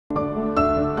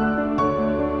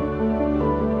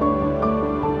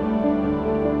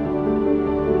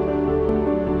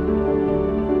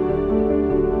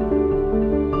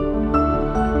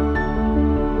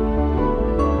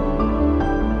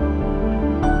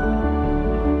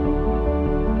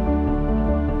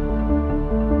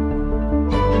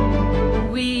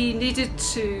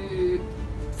to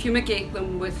fumigate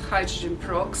them with hydrogen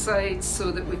peroxide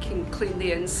so that we can clean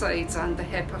the insides and the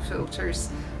HEPA filters,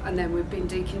 and then we've been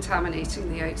decontaminating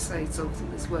the outsides of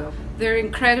them as well. They're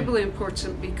incredibly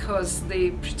important because they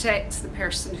protect the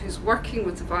person who's working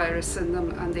with the virus in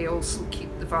them, and they also keep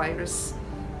the virus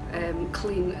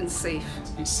clean and safe.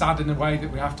 It's sad in a way that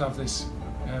we have to have this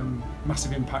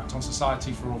massive impact on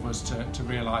society for all of us to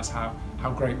realise how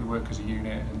great we work as a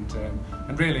unit,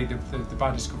 and really the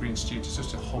Biodiscovery Institute is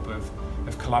just a hub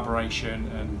of collaboration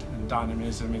and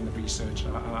dynamism in the research,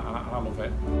 and I love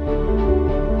it.